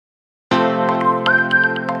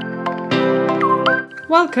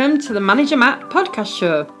Welcome to the Manager Matt podcast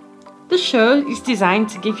show. The show is designed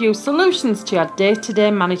to give you solutions to your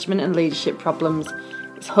day-to-day management and leadership problems.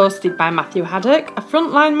 It's hosted by Matthew Haddock, a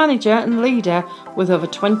frontline manager and leader with over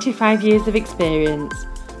 25 years of experience.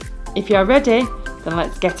 If you're ready, then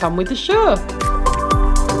let's get on with the show.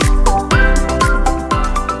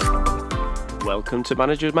 Welcome to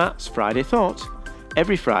Manager Matt's Friday Thought.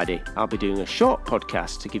 Every Friday, I'll be doing a short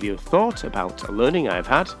podcast to give you a thought about a learning I've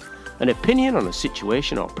had, an opinion on a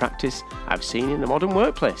situation or practice I've seen in the modern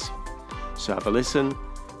workplace. So have a listen,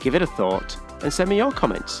 give it a thought, and send me your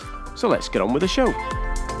comments. So let's get on with the show.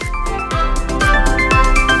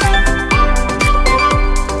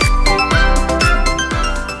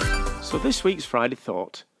 So this week's Friday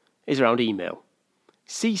Thought is around email.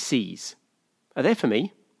 CCs. Are they for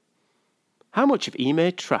me? How much of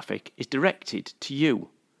email traffic is directed to you,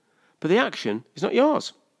 but the action is not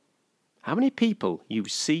yours? How many people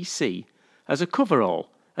use CC as a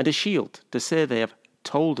coverall and a shield to say they have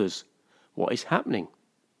told us what is happening?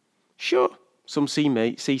 Sure, some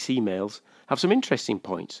CC mails have some interesting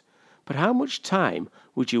points, but how much time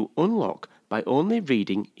would you unlock by only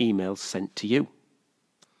reading emails sent to you?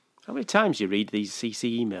 How many times do you read these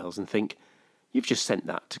CC emails and think, you've just sent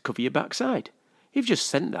that to cover your backside? You've just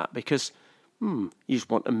sent that because, you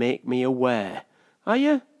just want to make me aware. Are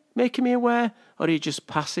you making me aware, or are you just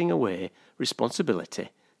passing away responsibility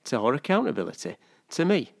or accountability to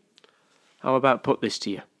me? How about put this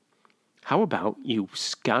to you? How about you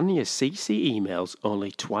scan your CC emails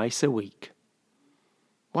only twice a week?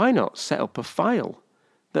 Why not set up a file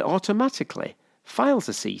that automatically files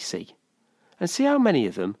a CC and see how many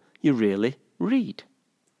of them you really read?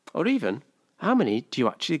 Or even, how many do you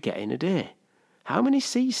actually get in a day? How many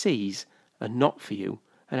CCs are not for you,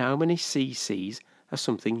 and how many CCs are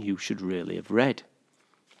something you should really have read?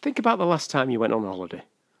 Think about the last time you went on holiday.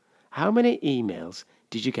 How many emails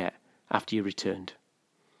did you get after you returned?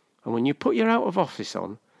 And when you put your out of office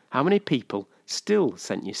on, how many people still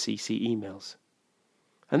sent you CC emails?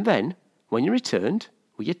 And then, when you returned,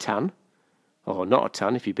 were you tan? Or not a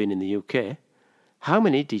tan if you've been in the UK? How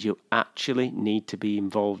many did you actually need to be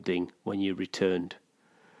involved in when you returned?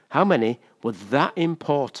 How many were that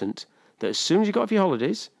important that as soon as you got off your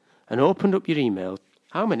holidays and opened up your email,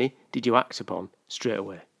 how many did you act upon straight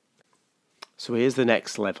away? So here's the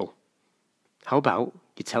next level. How about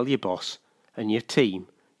you tell your boss and your team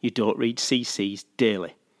you don't read CCs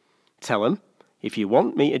daily? Tell them, if you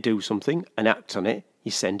want me to do something and act on it,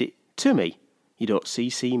 you send it to me. You don't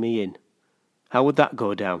CC me in. How would that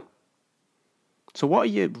go down? So what are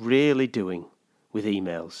you really doing with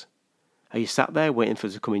emails? Are you sat there waiting for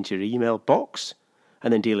it to come into your email box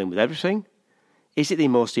and then dealing with everything? Is it the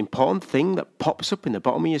most important thing that pops up in the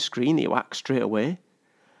bottom of your screen that you act straight away?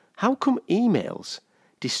 How come emails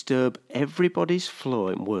disturb everybody's flow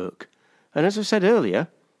in work? And as I said earlier,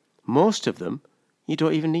 most of them you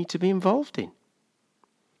don't even need to be involved in.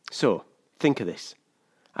 So, think of this.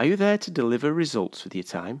 Are you there to deliver results with your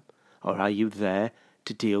time, or are you there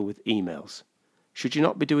to deal with emails? Should you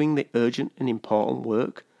not be doing the urgent and important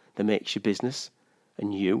work that makes your business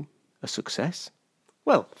and you a success?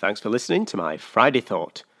 Well, thanks for listening to my Friday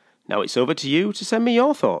Thought. Now it's over to you to send me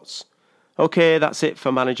your thoughts. Okay, that's it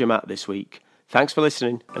for Manager Matt this week. Thanks for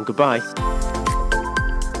listening and goodbye.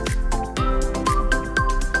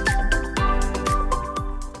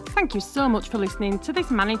 Thank you so much for listening to this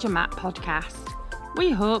Manager Matt podcast. We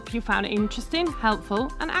hope you found it interesting,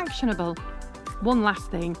 helpful and actionable. One last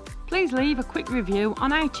thing, please leave a quick review on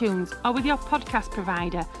iTunes or with your podcast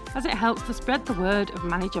provider, as it helps to spread the word of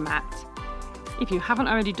Manager Matt. If you haven't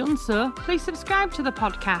already done so, please subscribe to the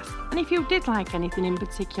podcast, and if you did like anything in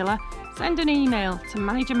particular, send an email to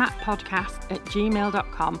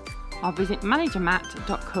managermattpodcast@gmail.com or visit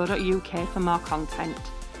managermatt.co.uk for more content.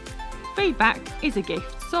 Feedback is a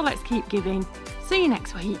gift, so let's keep giving. See you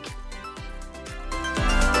next week.